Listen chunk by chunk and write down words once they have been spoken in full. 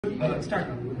Start.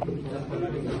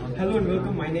 Hello and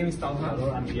welcome. My name is Talha.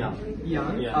 Hello, I'm Jan.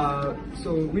 Yeah.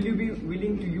 So, will you be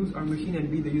willing to use our machine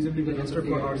and be the usability tester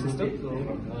for our system?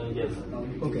 Yes.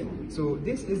 Okay. So,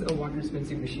 this is a water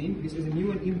dispensing machine. This is a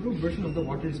new and improved version of the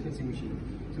water dispensing machine.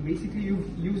 So, basically,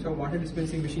 you've used a water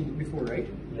dispensing machine before, right?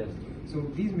 Yes. So,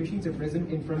 these machines are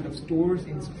present in front of stores,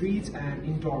 in streets, and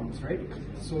in dorms, right?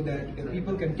 So that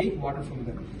people can take water from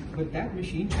them. But that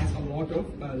machine has a lot of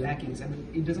lackings, and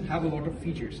it doesn't have a lot of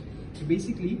features. So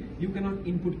basically, you cannot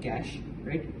input cash,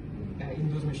 right? In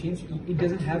those machines, it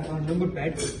doesn't have a number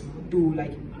pad to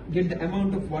get the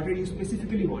amount of water you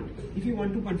specifically want. If you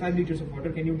want 2.5 liters of water,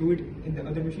 can you do it in the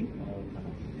other machine?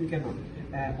 You cannot.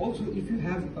 Also, if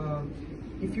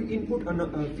you input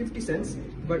 50 cents,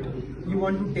 but you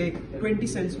want to take 20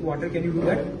 cents water, can you do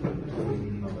that?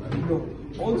 No.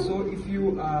 Also, if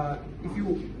you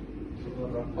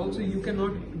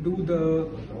cannot do the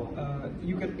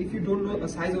if you don't know the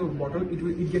size of a bottle,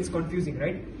 it gets confusing,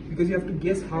 right? Because you have to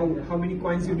guess how many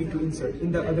coins you need to insert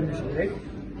in the other machine, right?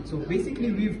 So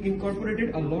basically, we've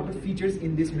incorporated a lot of features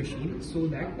in this machine so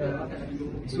that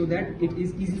it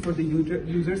is easy for the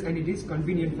users and it is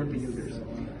convenient for the users.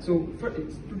 So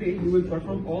today you will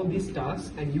perform all these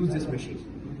tasks and use this machine.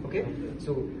 Okay,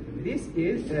 so this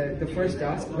is the first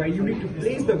task where you need to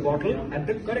place the bottle at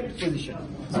the correct position.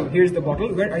 So here's the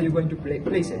bottle. Where are you going to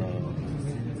place it?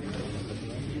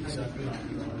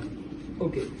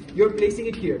 Okay, you're placing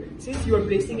it here. Since you are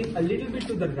placing it a little bit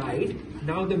to the right,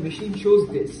 now the machine shows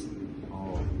this.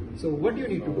 So what do you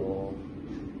need to do?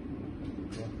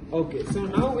 Okay, so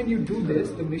now when you do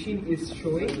this, the machine is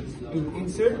showing to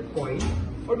insert coin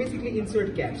or basically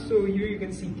insert cash. So here you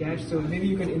can see cash, so maybe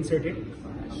you can insert it.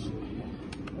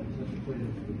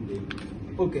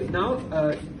 Okay, now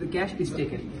the cash is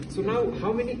taken. So now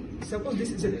suppose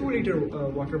this is a 2 liter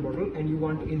water bottle and you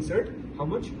want to insert how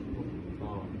much?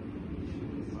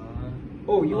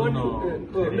 Oh, you want to,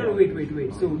 no,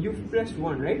 wait. So you've pressed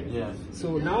 1, right? Yes.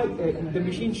 So now the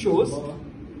machine shows.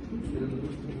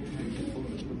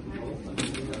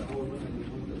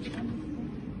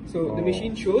 So the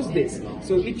machine shows this.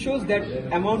 So it shows that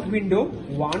amount window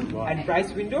 1 and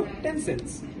price window 10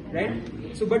 cents, right?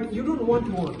 So but you don't want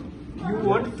 1. You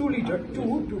want 2 liter,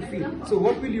 2 to fill. So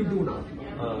what will you do now?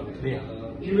 Clear.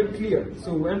 You will clear.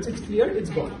 So once it's clear, it's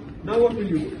gone. Now what will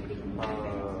you do?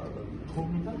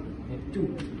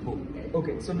 2.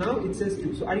 Okay, so now it says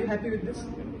 2. So are you happy with this?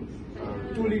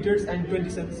 2 liters and 20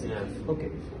 cents? Yes. Okay.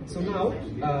 So now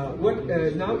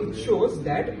now it shows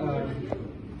that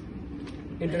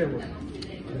enter amount.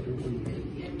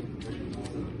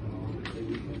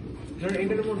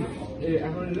 Enter amount.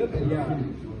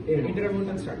 Enter amount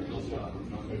and start.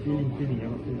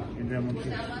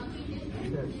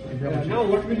 Now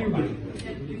what will you do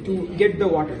to get the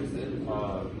water?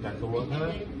 Get the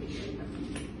water.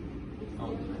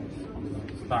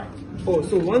 Start. Oh,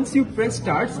 so once you press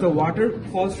start, the water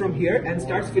falls from here and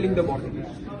starts filling the bottle.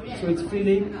 So it's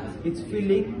filling.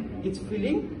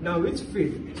 Now it's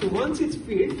filled. So once it's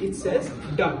filled, it says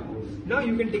done. Now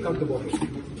you can take out the bottle.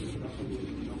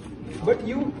 But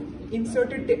you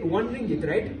inserted 1 ringgit,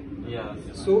 right? Yes.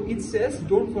 So it says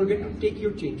don't forget to take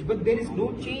your change. But there is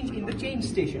no change in the change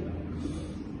station.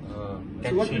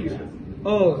 So what will you do?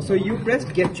 Oh, so you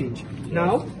pressed get change.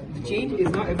 Now the change is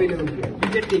now available here. You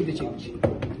can take the change.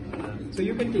 So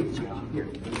you can take the change here.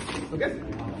 Okay?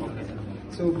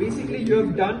 So basically you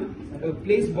have done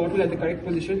place bottle at the correct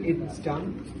position. It's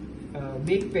done.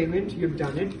 Make payment. You've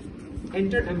done it.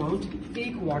 Enter amount.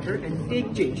 Take water and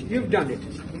take change. You've done it.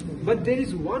 But there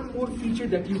is one more feature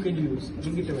that you can use.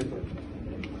 Bring it away.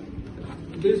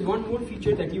 There is one more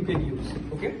feature that you can use.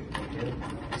 Okay?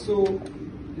 So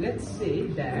let's say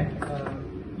that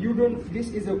this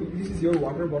is your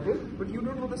water bottle, but you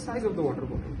don't know the size of the water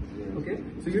bottle. Okay?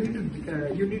 So you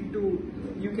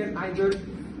can either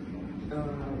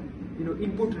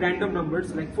input random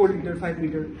numbers like 4 liter, 5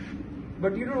 liter,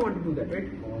 but you don't want to do that, right?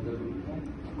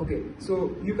 Okay,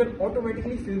 so you can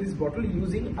automatically fill this bottle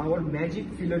using our magic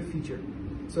filler feature.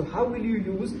 So how will you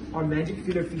use our magic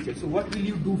filler feature? So what will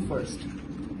you do first?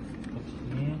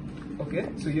 Okay,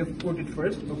 so you have put it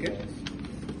first. Okay.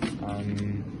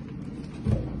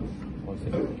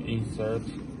 Insert.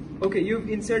 Okay, you've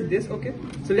insert this. Okay,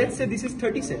 so let's say this is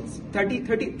 30 cents,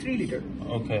 33 liter.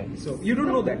 Okay. So you don't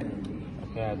know that.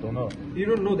 Okay, I don't know. You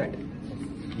don't know that.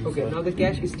 Okay, now the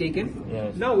cash is taken.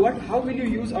 Yes. Now how will you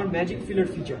use our magic filler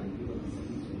feature?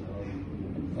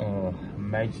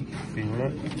 Magic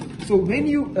filler. So when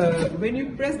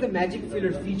you press the magic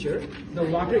filler feature, the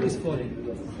water is falling.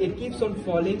 It keeps on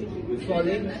falling,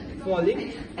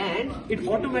 and it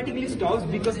automatically stops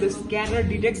because the scanner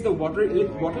detects the water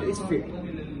is filled.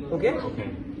 Okay? Okay.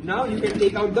 Now you can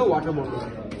take out the water bottle.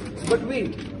 But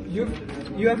wait, you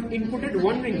have inputted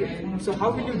 1 ringgit. So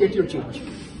how will you get your change?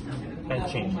 Can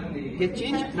change. Get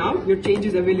change? Now your change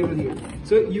is available here.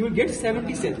 So you will get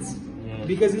 70 cents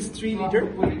because it's 3 liter.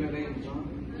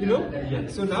 You know?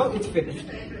 Yes. So now it's finished.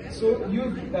 So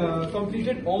you've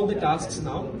completed all the tasks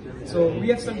now. So we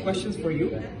have some questions for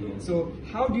you. So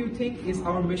how do you think is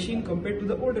our machine compared to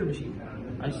the older machine?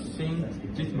 I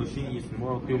think this machine is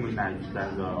more humanized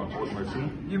than the old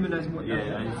machine. Humanized more. Yeah,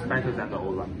 and it's better than the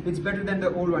old one. It's better than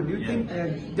the old one. Do you think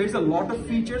there's a lot of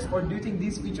features, or do you think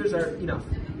these features are enough?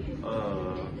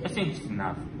 I think it's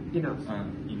enough. Enough.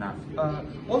 Enough.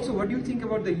 Also, what do you think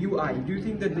about the UI? Do you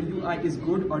think that the UI is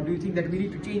good, or do you think that we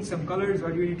need to change some colors,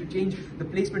 or do you need to change the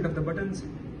placement of the buttons?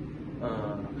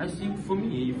 I think for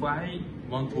me, if I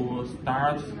want to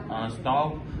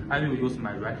stop, I will use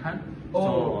my right hand.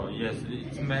 Oh. So yes,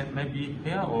 it's maybe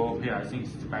here or here. I think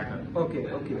it's better. Okay.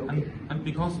 And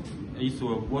because it's a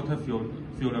water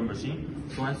filler machine,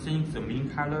 so I think the main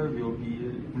color will be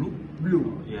blue.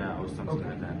 Blue. Yeah, or something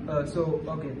like that.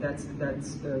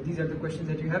 That's these are the questions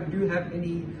that you have. Do you have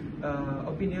any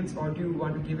opinions, or do you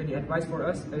want to give any advice for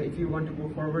us if you want to go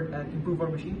forward and improve our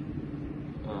machine?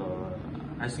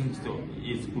 I think so.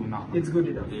 It's good enough. It's good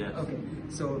enough. Yes. Okay.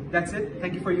 So that's it.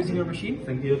 Thank you for using your machine.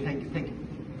 Thank you. Thank you.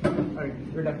 All right,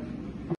 we're done.